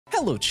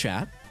Hello,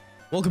 chat.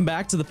 Welcome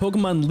back to the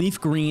Pokemon Leaf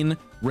Green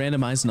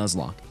Randomized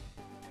Nuzlocke.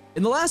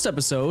 In the last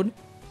episode,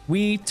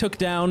 we took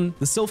down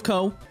the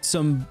Silphco,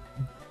 some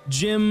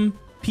gym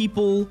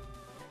people,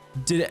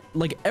 did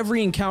like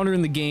every encounter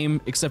in the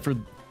game except for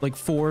like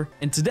 4.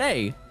 And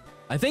today,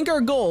 I think our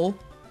goal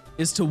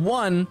is to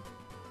 1,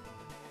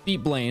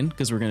 beat Blaine,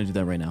 because we're going to do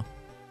that right now.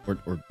 Or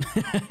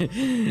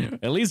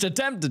at least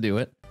attempt to do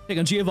it. Take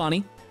on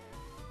Giovanni.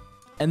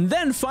 And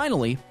then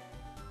finally,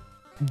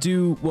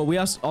 we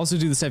also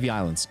do the Sevi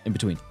Islands in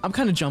between. I'm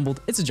kind of jumbled.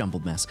 It's a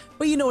jumbled mess.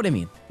 But you know what I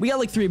mean. We got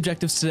like 3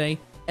 objectives today.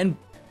 And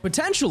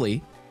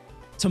potentially,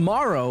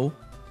 tomorrow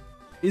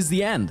is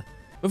the end.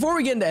 Before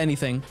we get into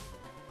anything,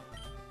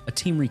 a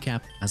team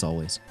recap as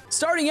always.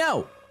 Starting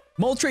out,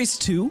 Moltres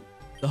 2,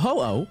 the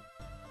Ho-Oh,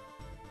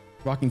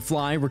 Rocking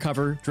Fly,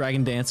 Recover,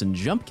 Dragon Dance, and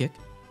Jump Kick.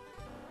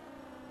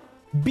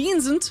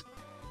 Beansant,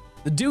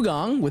 the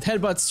Dugong with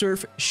Headbutt,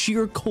 Surf,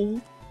 Sheer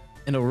Cold,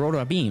 and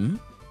Aurora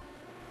Beam.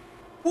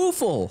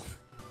 Woofle,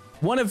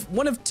 one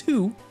of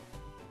 2,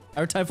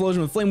 our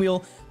Typhlosion with Flame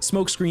Wheel,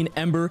 Smokescreen,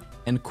 Ember,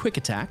 and Quick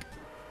Attack.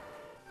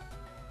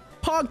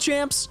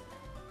 Pogchamps,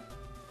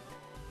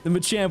 the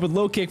Machamp with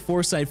Low Kick,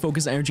 Foresight,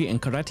 Focus Energy,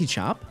 and Karate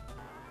Chop.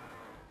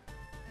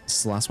 This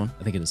is the last one,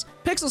 I think it is.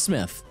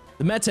 Pixelsmith,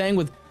 the Metang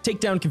with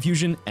Takedown,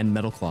 Confusion, and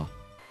Metal Claw.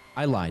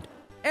 I lied.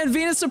 And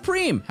Venus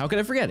Supreme, how could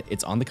I forget it?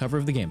 It's on the cover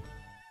of the game.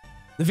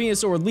 The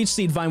Venusaur with Leech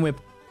Seed, Vine Whip,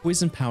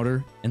 Poison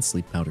Powder, and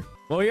Sleep Powder.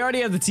 Well, we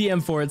already have the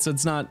TM for it, so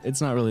it's not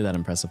really that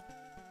impressive.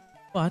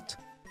 But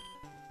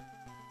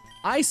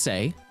I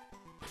say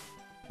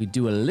we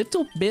do a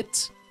little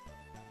bit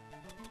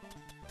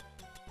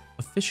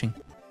of fishing.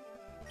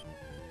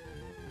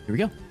 Here we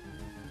go.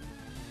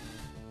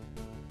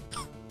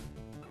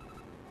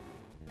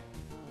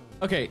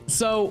 Okay,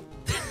 so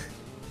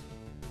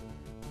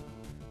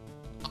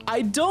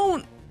I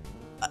don't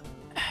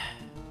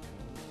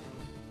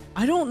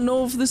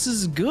know if this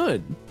is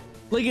good.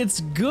 Like,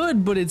 it's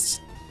good, but it's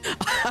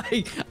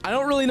I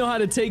don't really know how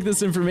to take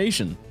this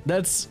information.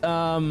 That's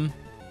I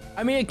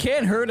mean, it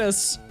can't hurt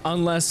us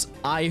unless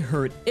I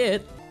hurt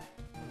it.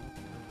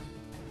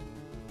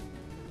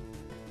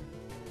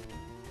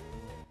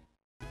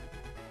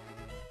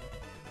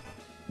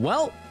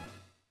 Well,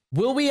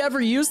 will we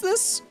ever use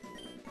this?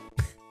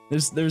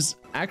 There's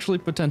actually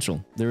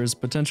potential. There is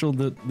potential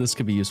that this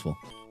could be useful.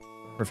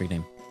 Perfect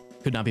name.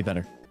 Could not be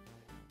better.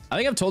 I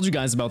think I've told you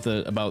guys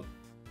about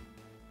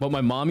what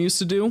my mom used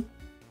to do.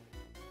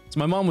 So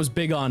my mom was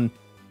big on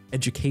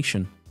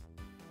education.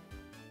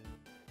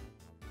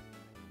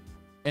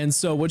 And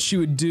so what she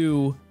would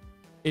do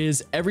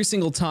is every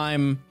single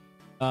time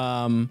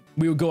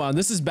we would go out,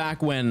 this is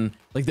back when,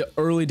 like, the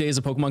early days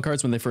of Pokemon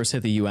cards, when they first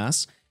hit the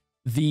US,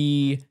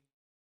 the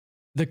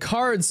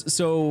cards,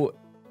 so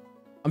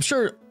I'm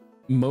sure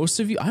most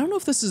of you, I don't know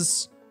if this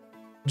is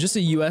just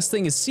a US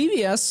thing. Is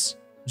CVS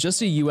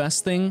just a US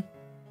thing?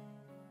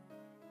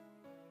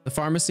 The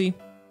pharmacy?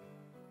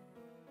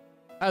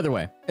 Either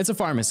way, it's a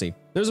pharmacy.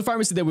 There's a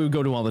pharmacy that we would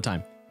go to all the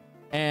time.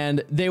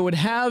 And they would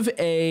have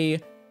a,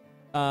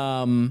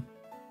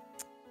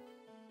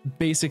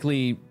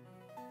 basically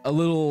a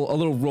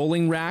little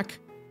rolling rack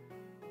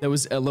that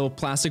was a little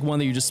plastic one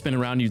that you just spin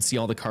around and you'd see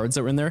all the cards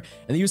that were in there.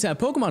 And they used to have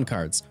Pokemon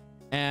cards.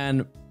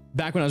 And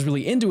back when I was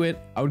really into it,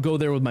 I would go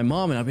there with my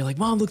mom and I'd be like,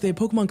 Mom, look, they have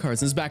Pokemon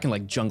cards. And this is back in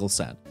like Jungle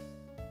Set.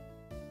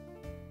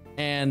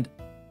 And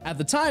at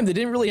the time, they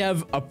didn't really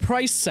have a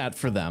price set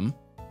for them.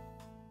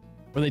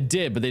 Or they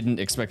did, but they didn't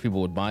expect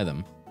people would buy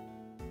them.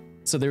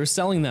 So they were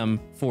selling them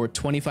for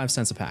 25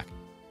 cents a pack.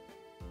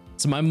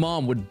 So my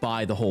mom would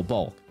buy the whole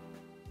bulk.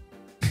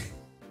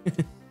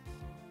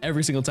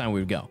 Every single time we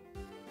would go.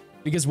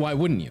 Because why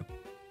wouldn't you?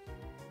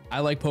 I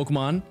like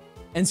Pokemon.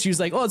 And she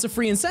was like, oh, it's a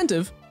free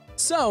incentive.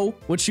 So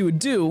what she would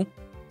do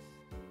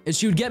is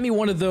she would get me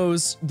one of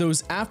those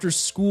after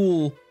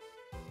school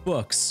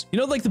books. You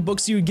know, like the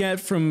books you would get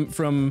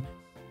from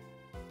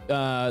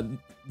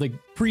like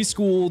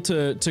preschool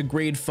to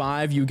grade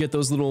 5, you get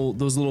those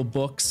little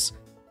books,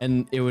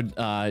 and it would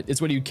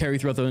it's what you carry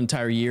throughout the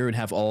entire year and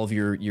have all of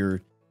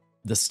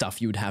the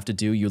stuff you would have to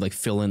do. You would like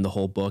fill in the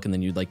whole book and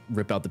then you'd like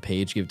rip out the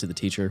page, give it to the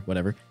teacher,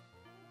 whatever.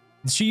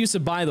 She used to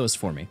buy those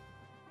for me.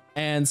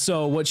 And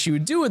so what she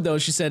would do with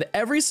those, she said,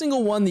 every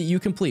single one that you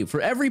complete,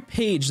 for every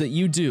page that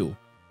you do,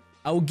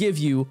 I will give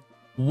you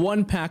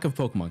 1 pack of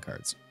Pokemon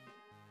cards.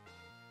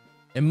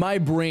 And my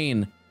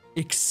brain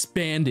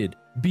expanded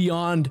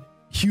beyond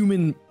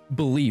human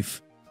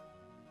belief.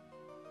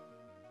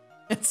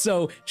 And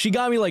so she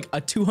got me like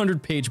a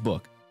 200-page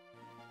book.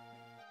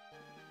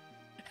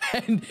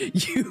 And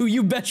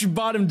you bet your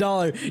bottom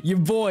dollar your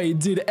boy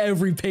did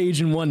every page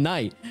in one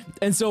night.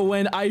 And so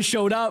when I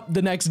showed up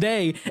the next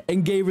day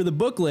and gave her the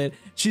booklet,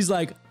 she's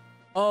like,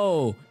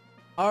 oh,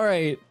 all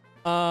right.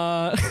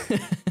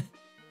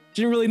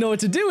 She didn't really know what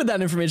to do with that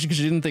information because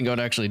she didn't think I would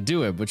actually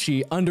do it, but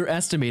she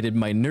underestimated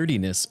my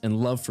nerdiness and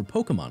love for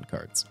Pokemon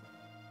cards.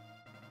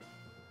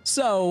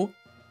 So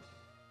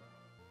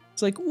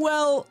it's like,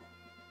 well,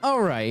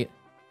 all right.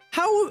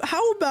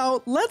 How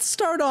about let's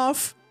start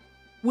off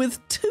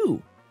with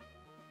 2.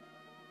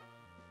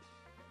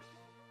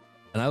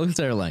 And I looked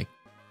at her like,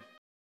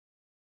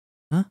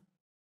 huh?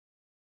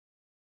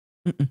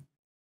 Mm-mm.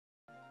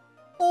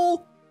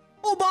 Oh,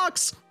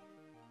 box.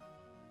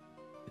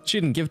 She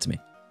didn't give it to me.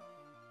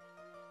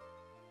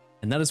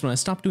 And that is when I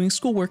stopped doing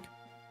schoolwork.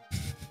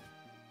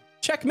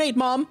 Checkmate,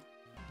 Mom.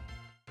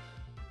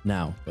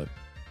 Now, but.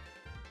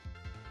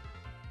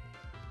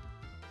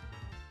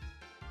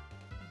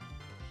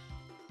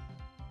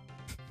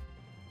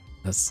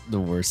 That's the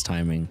worst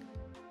timing,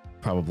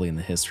 probably in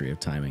the history of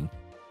timing.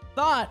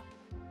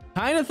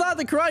 Kind of thought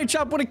the karate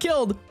chop would have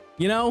killed.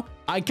 You know,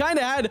 I kind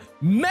of had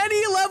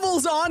many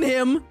levels on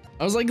him.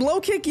 I was like, low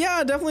kick,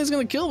 yeah, definitely is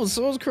going to kill, but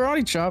so is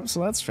karate chop,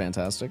 so that's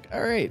fantastic.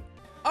 All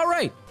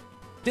right.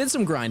 Did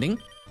some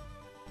grinding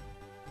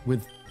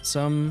with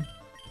some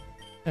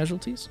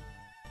casualties,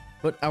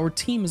 but our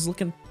team is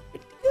looking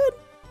pretty good.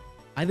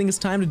 I think it's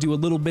time to do a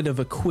little bit of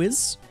a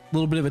quiz, a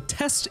little bit of a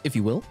test, if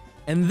you will,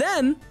 and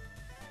then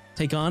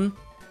take on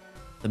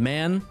the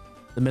man,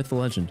 the myth, the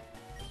legend,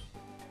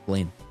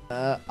 Blaine.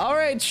 All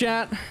right,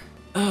 chat.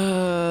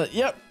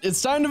 Yep,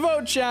 it's time to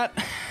vote, chat.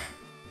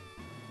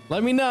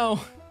 Let me know.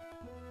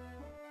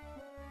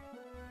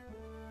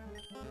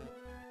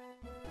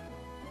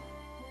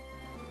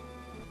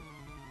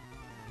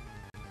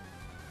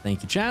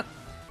 Thank you, chat.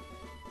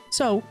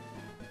 So,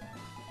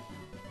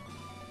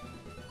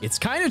 it's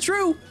kind of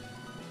true.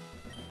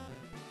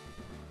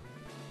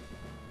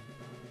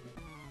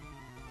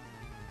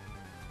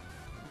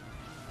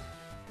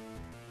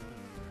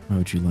 Why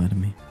would you lie to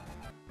me?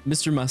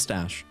 Mr.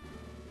 Mustache.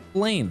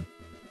 Blaine.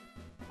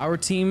 Our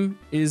team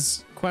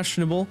is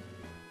questionable,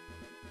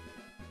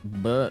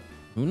 but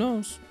who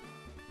knows?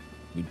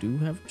 We do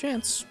have a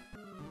chance.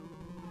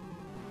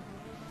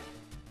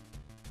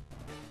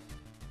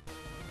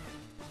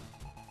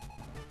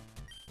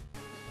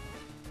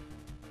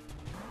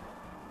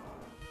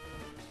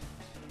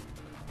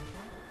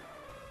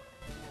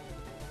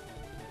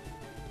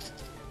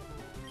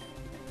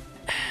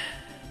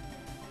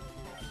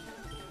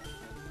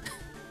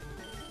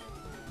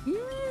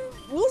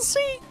 We'll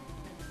see.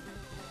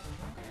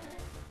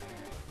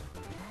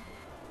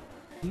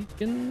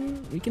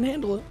 We can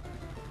handle it.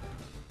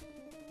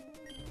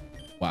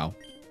 Wow.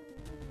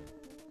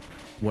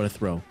 What a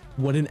throw.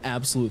 What an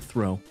absolute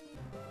throw.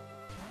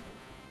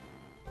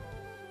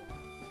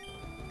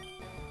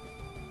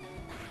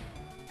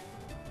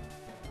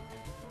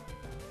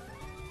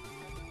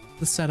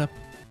 The setup.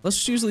 Let's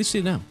just usually see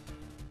it now.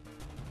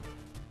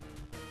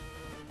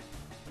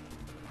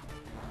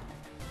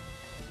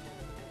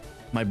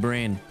 My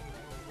brain.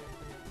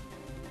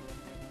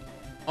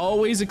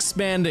 Always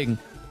expanding.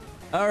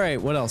 All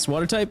right, what else?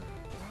 Water type?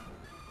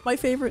 My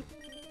favorite.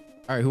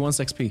 All right, who wants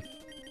XP?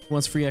 Who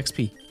wants free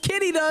XP?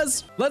 Kitty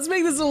does! Let's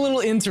make this a little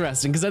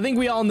interesting, because I think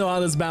we all know how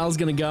this battle's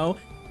gonna go.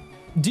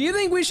 Do you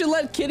think we should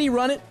let Kitty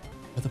run it?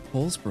 Are the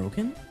poles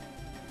broken?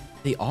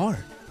 They are.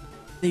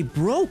 They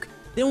broke.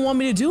 They don't want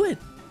me to do it.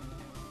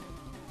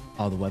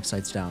 Oh, the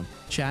website's down.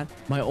 Chat,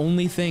 the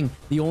only thing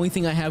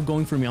I have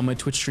going for me on my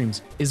Twitch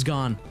streams is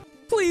gone.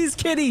 Please,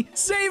 Kitty,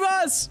 save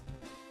us!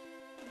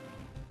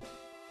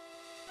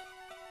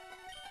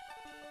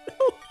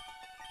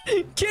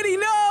 Kitty,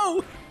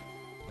 no!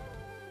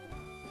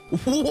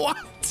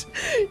 What?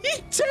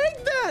 He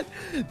tagged that?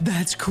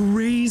 That's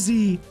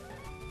crazy.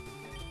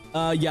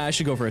 Yeah, I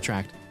should go for a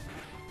tract.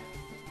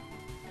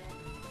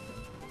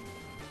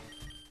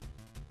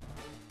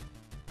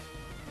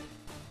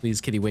 Please,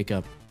 Kitty, wake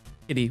up.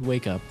 Kitty,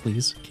 wake up,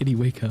 please. Kitty,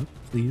 wake up,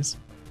 please.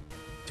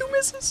 2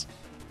 misses.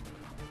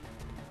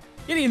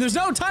 Kitty, there's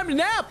no time to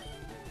nap!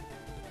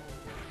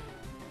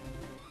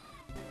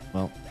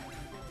 Well,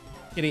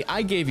 Kitty,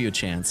 I gave you a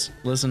chance.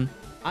 Listen,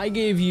 I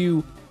gave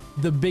you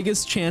the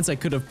biggest chance I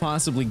could have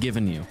possibly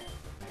given you.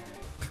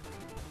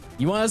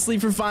 You want to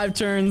sleep for 5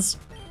 turns?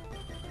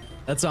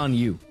 That's on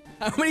you.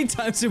 How many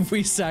times have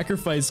we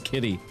sacrificed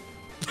Kitty?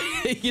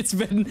 It's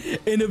been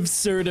an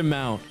absurd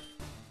amount.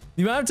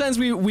 The amount of times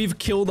we've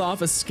killed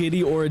off a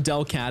Skitty or a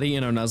Delcatty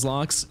in our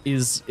Nuzlocke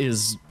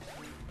is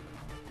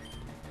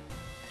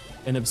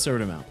an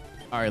absurd amount.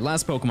 All right,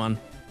 last Pokemon.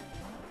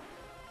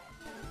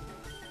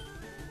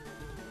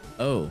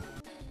 Oh.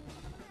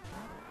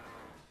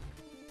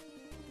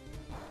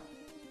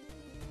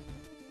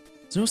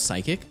 There's no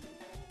Psychic?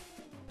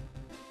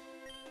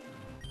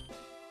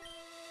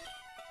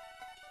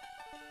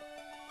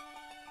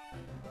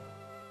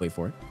 Wait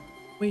for it.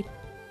 Wait.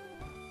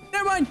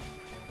 Never mind!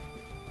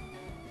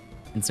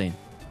 Insane.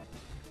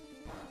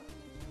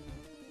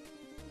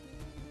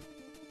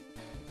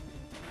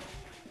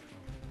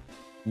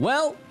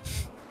 Well,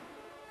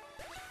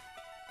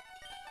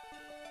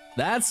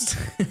 that's...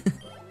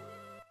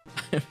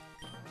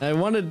 I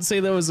wanted to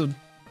say that was an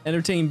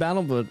entertaining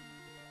battle, but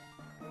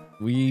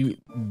we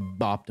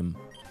bopped him.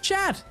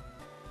 Chat!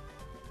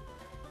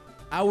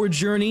 Our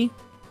journey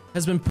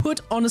has been put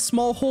on a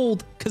small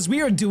hold because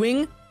we are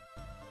doing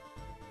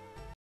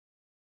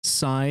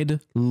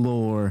side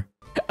lore.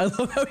 I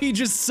love how he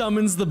just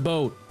summons the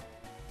boat.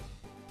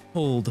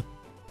 Hold.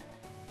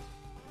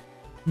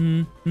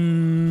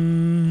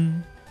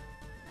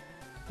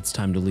 It's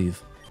time to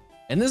leave.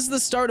 And this is the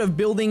start of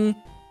building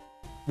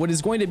what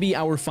is going to be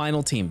our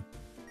final team.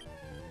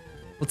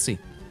 Let's see.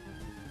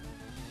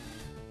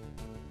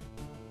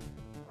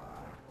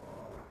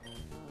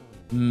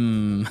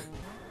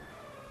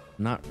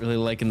 Not really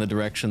liking the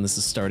direction this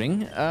is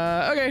starting.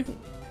 Okay.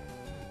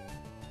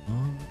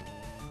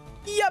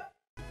 Yep.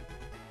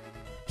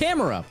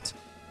 Camerupt.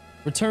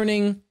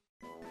 Returning.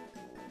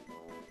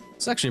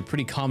 It's actually a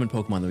pretty common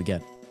Pokemon that we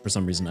get for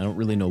some reason. I don't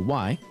really know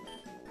why.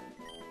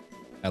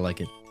 I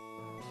like it.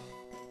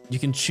 You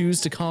can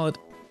choose to call it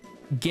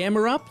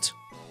Gamerupt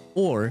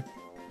or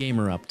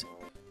Gamerupt.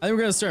 I think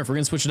we're gonna start. We're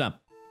gonna switch it up.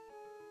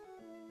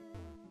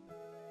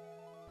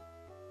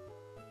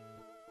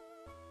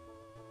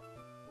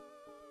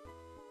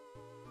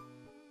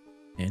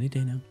 Any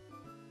day now.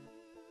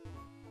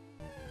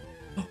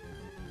 Oh,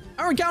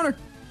 our encounter.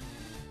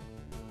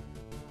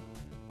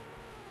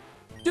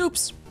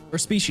 Dupes or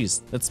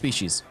species. That's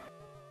species.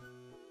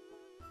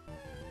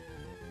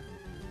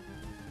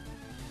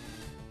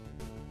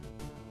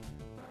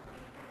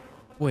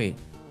 Wait.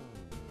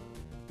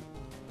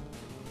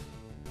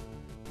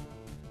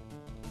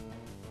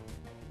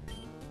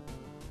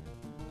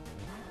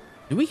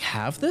 Do we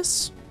have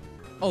this?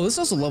 Oh, this is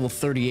also level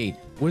 38.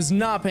 Was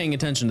not paying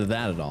attention to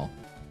that at all.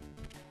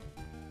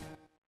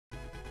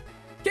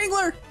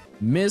 Kingler!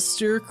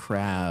 Mr.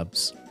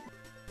 Krabs.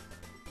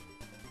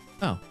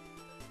 Oh.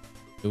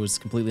 It was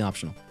completely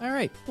optional. All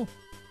right, cool.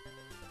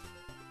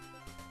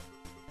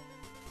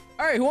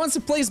 All right, who wants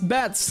to place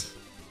bets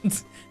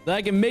that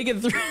I can make it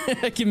through?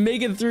 I can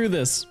make it through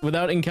this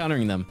without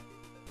encountering them.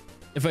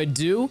 If I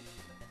do,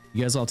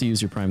 you guys all have to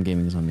use your Prime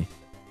Gamings on me.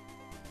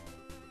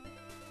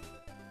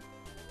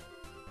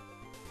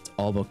 It's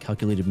all about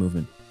calculated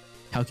movement.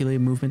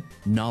 Calculated movement,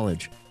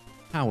 knowledge,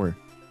 power,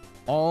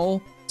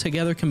 all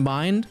together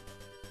combined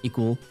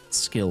equal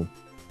skill.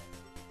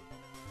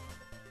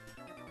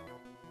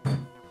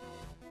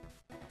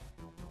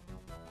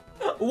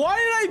 Why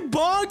did I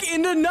bonk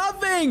into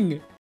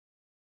nothing?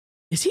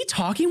 Is he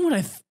talking when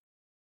I...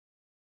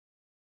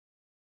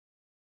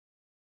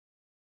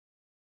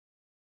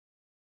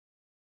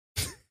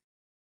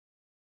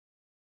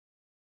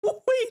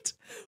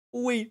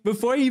 Wait,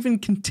 before I even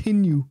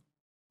continue,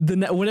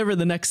 whatever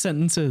the next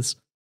sentence is.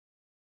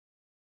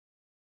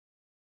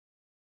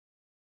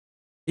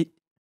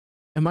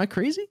 Am I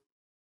crazy?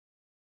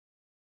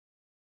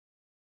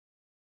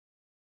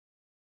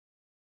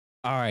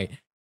 All right.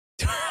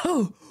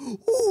 Ooh,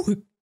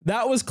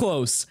 that was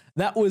close.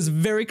 That was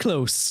very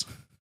close.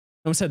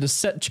 I almost had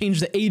to change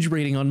the age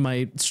rating on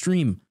my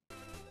stream.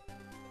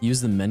 Use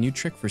the menu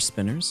trick for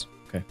spinners.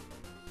 Okay.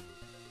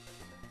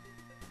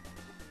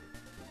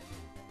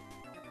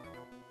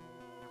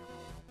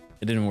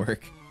 It didn't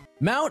work.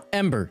 Mount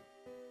Ember.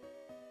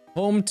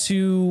 Home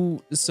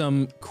to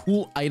some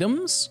cool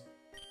items.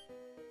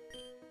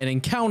 An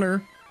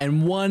encounter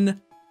and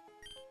one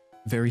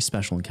very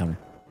special encounter.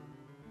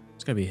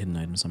 There's gotta be a hidden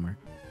item somewhere.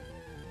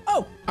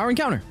 Oh, our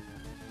encounter.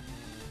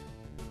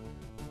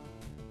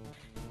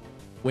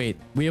 Wait,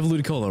 we have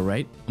Ludicolo,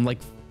 right? I'm like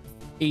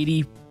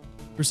 80%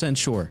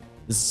 sure.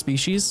 This is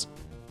species?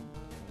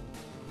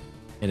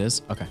 It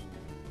is? Okay.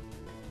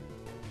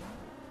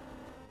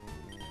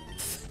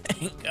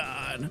 Thank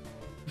God.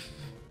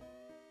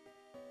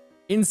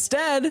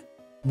 Instead,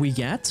 we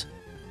get...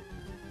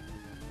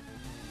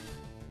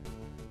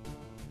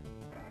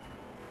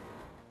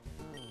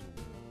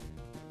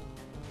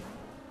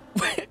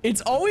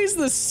 It's always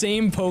the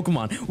same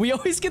Pokemon. We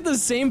always get the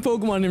same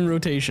Pokemon in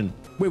rotation.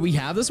 Wait, we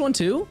have this one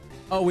too?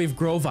 Oh, we have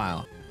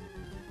Grovyle.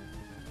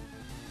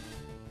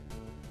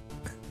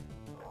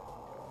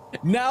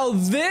 Now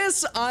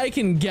this I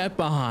can get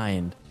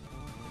behind.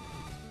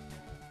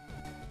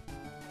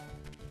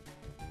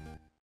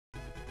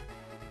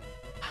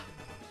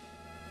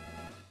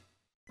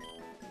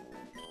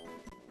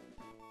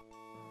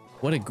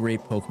 What a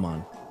great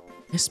Pokemon.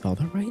 Did I spell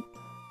that right?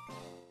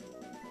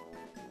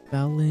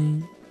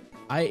 Spelling...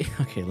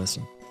 Okay,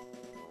 listen.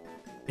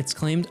 It's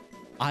claimed...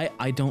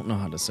 I don't know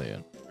how to say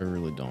it. I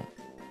really don't.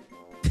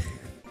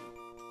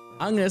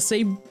 I'm gonna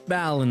say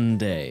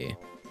Ballanday.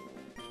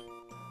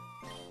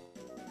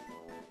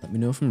 Let me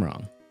know if I'm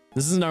wrong.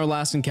 This isn't our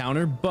last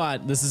encounter,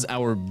 but this is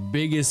our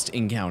biggest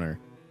encounter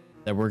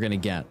that we're gonna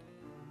get.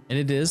 And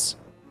it is...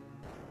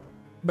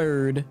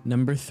 bird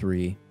number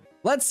 3.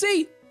 Let's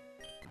see!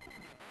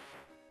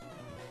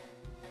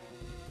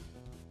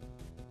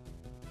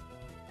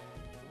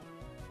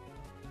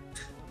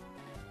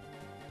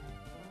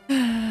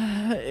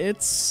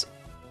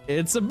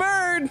 It's a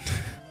bird.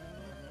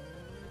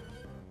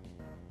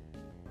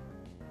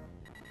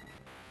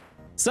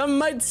 Some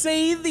might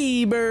say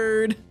the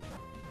bird.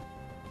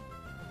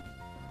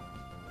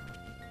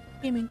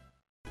 Gaming.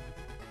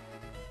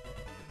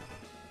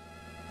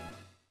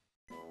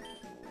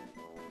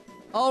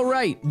 All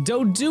right,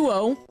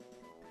 Doduo.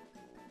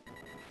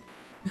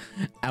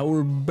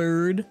 Our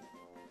bird.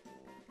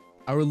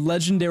 Our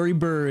legendary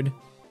bird.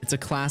 It's a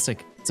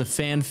classic. It's a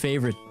fan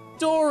favorite.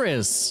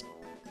 Doris.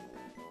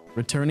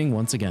 Returning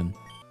once again.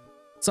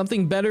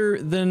 Something better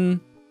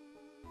than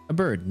a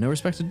bird. No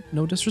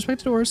disrespect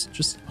to Doris.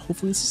 Just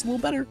hopefully this is a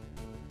little better.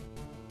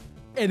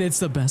 And it's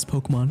the best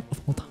Pokemon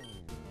of all time.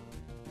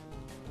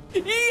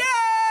 Yeah!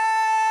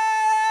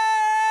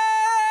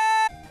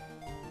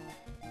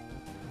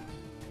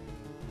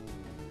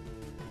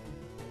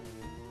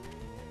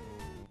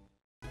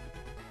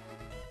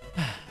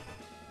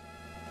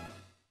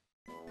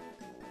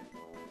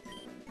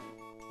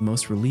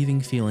 Most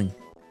relieving feeling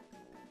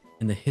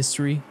in the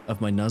history of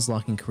my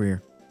Nuzlocking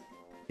career.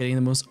 Getting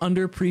the most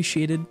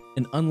underappreciated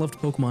and unloved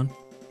Pokemon.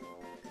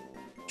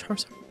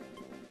 Charizard.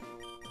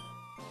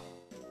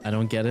 I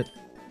don't get it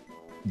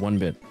one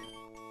bit.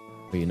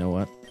 But you know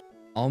what?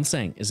 All I'm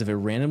saying is if it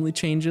randomly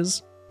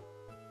changes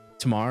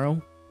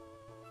tomorrow,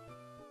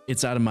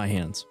 it's out of my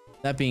hands.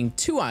 That being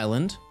 2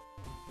 Island,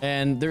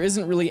 and there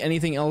isn't really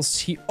anything else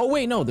here. Oh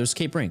wait, no, there's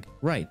Cape Brink.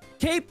 Right.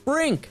 Cape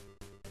Brink!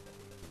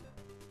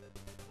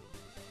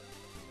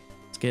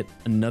 Let's get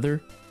another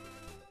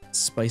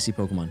spicy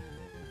Pokemon.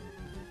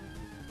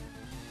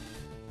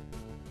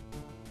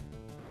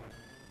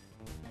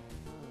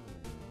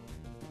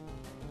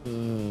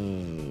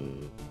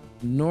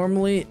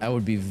 Normally, I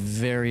would be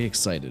very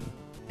excited.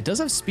 It does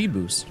have speed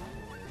boost.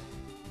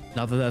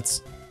 Not that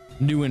that's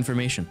new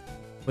information,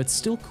 but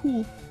still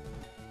cool.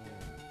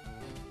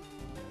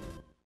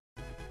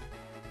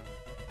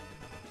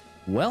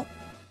 Well,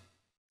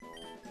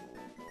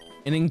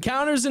 an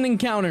encounter's an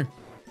encounter.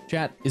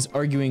 Chat is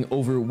arguing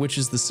over which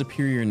is the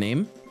superior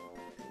name,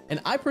 and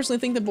I personally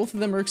think that both of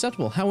them are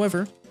acceptable.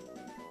 However,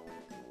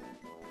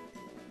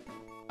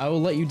 I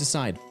will let you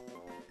decide.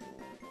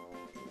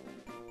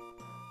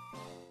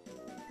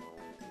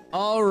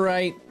 All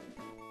right,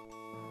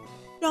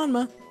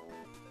 Janma.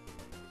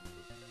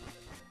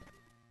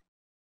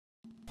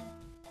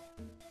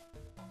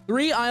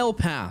 Three Isle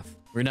Path.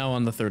 We're now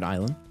on the 3rd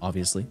island,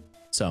 obviously.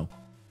 So,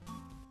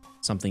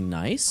 something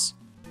nice.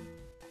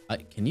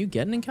 Can you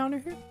get an encounter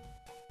here?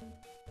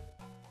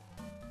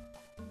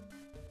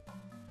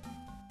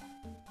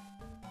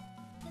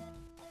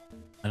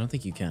 I don't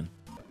think you can.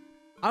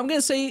 I'm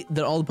gonna say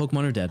that all the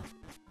Pokemon are dead.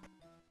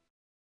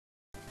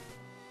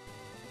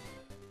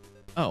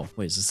 Oh,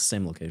 wait, is this the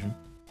same location?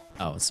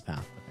 Oh, it's the path.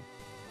 Okay.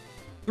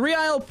 3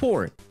 Isle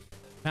Port.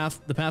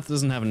 The path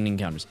doesn't have any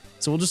encounters,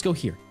 so we'll just go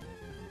here.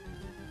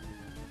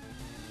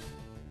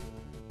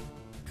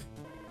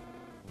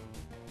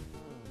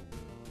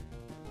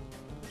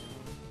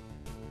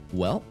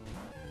 Well,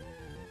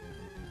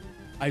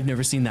 I've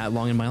never seen that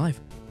long in my life.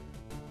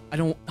 I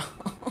don't...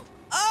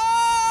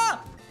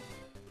 Ah!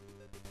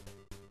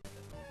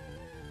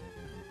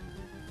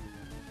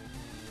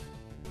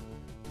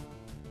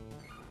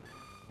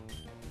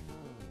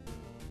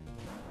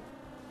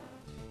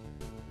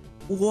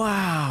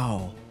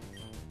 Wow.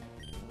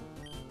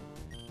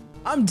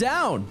 I'm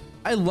down.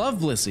 I love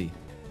Blissey.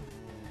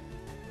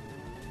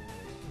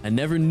 I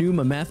never knew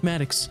my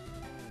mathematics.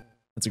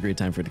 That's a great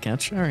time for it to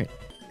catch. All right.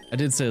 I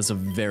did say this a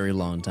very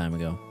long time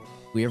ago.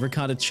 If we ever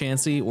caught a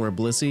Chansey or a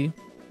Blissey,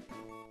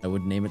 I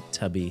would name it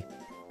Tubby.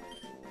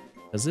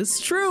 Because it's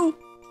true.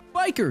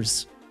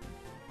 Bikers.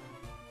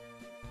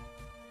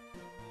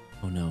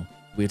 Oh no.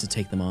 We have to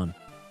take them on.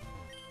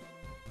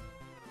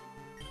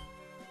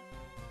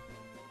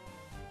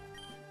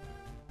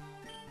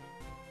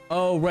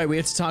 Oh, right. We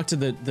have to talk to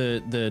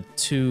the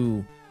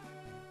two.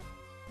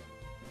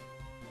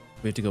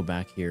 We have to go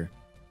back here.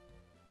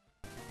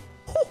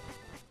 You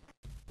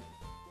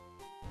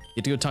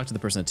have to go talk to the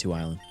person at 2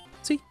 Island.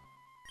 See?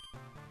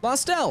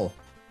 Lostel!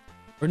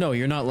 Or no,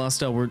 you're not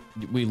Lostel.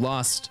 We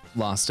lost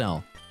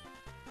Lostel.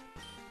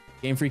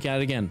 Game Freak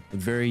at it again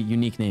with very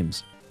unique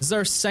names. This is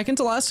our second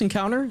to last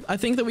encounter, I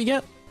think, that we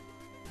get.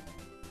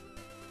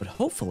 But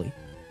hopefully,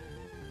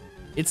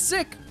 it's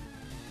sick.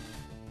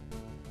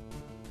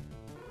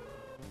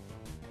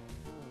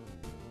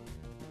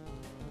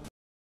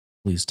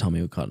 Please tell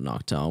me we caught a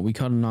Noctowl. We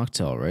caught a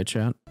Noctowl, right,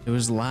 chat? It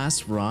was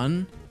last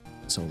run.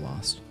 So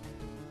lost.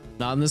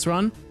 Not in this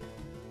run.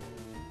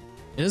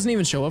 It doesn't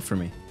even show up for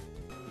me.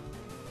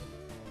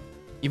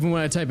 Even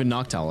when I type in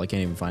Noctowl, I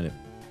can't even find it.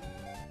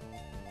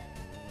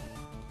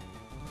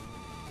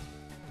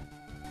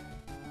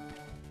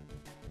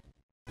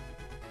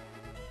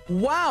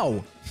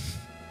 Wow!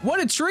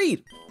 What a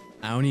treat!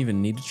 I don't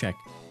even need to check.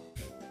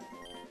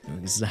 I know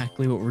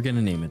exactly what we're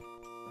gonna name it.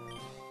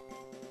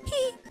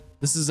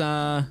 This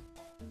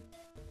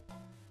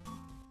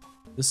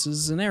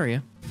is an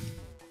area.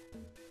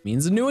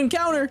 Means a new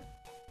encounter.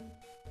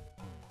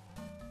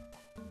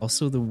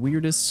 Also the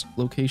weirdest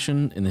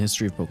location in the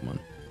history of Pokemon.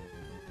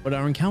 But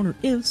our encounter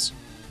is...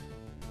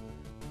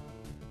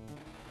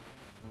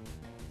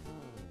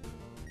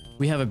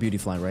 We have a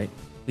Beautyfly, right?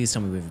 Please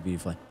tell me we have a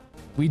Beautyfly.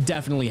 We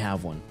definitely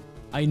have one.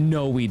 I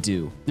know we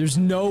do. There's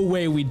no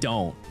way we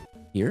don't.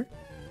 Here?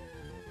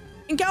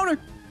 Encounter!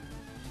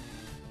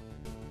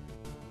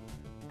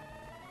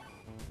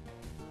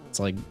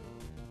 It's like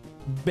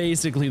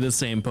basically the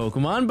same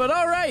Pokemon, but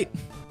all right.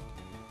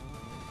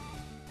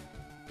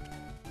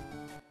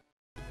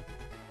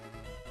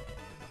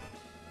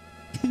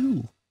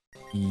 Cool.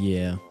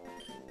 Yeah.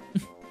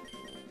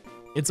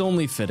 It's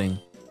only fitting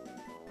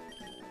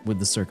with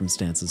the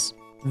circumstances.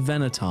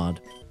 Venatod.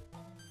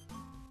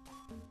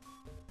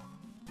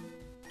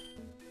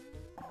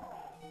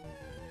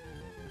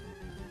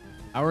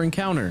 our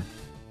encounter.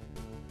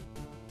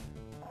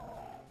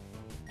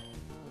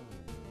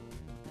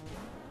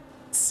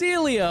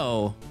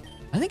 Celio.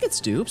 I think it's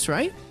dupes,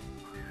 right?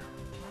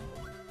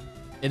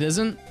 It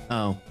isn't?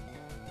 Oh.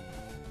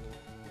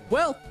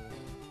 Well,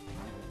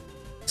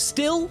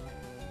 still,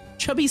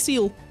 Chubby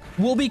Seal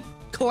will be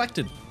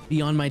collected.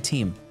 Be on my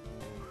team.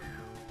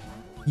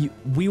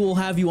 We will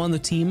have you on the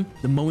team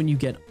the moment you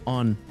get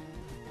on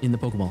in the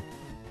Pokeball.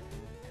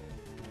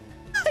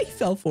 He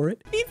fell for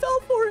it. He fell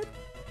for it.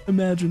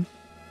 Imagine.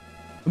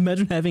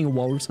 Imagine having a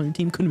walrus on your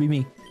team. Couldn't be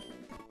me.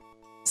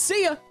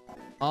 See ya.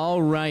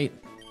 All right.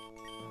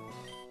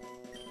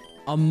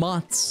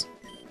 Amots.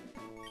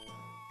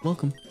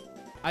 Welcome.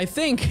 I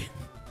think,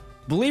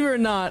 believe it or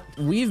not,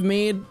 we've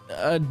made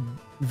a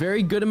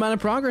very good amount of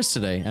progress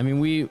today. I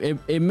mean,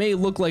 it may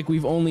look like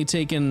we've only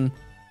taken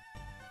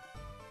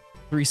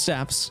 3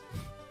 steps,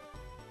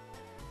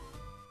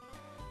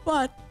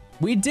 but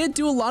we did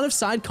do a lot of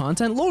side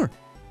content lore.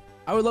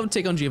 I would love to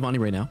take on Giovanni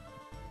right now.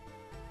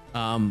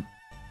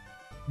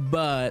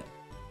 But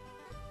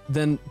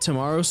then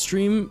tomorrow's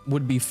stream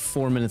would be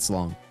 4 minutes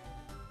long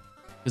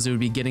because it would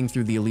be getting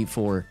through the Elite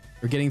Four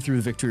or getting through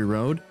the Victory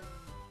Road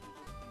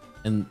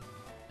and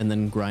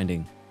then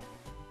grinding.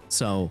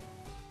 So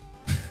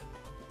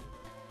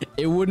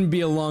it wouldn't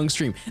be a long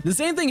stream. The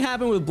same thing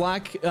happened with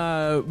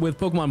with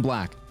Pokemon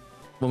Black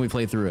when we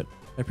played through it.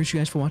 I appreciate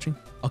you guys for watching.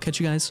 I'll catch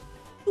you guys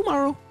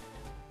tomorrow.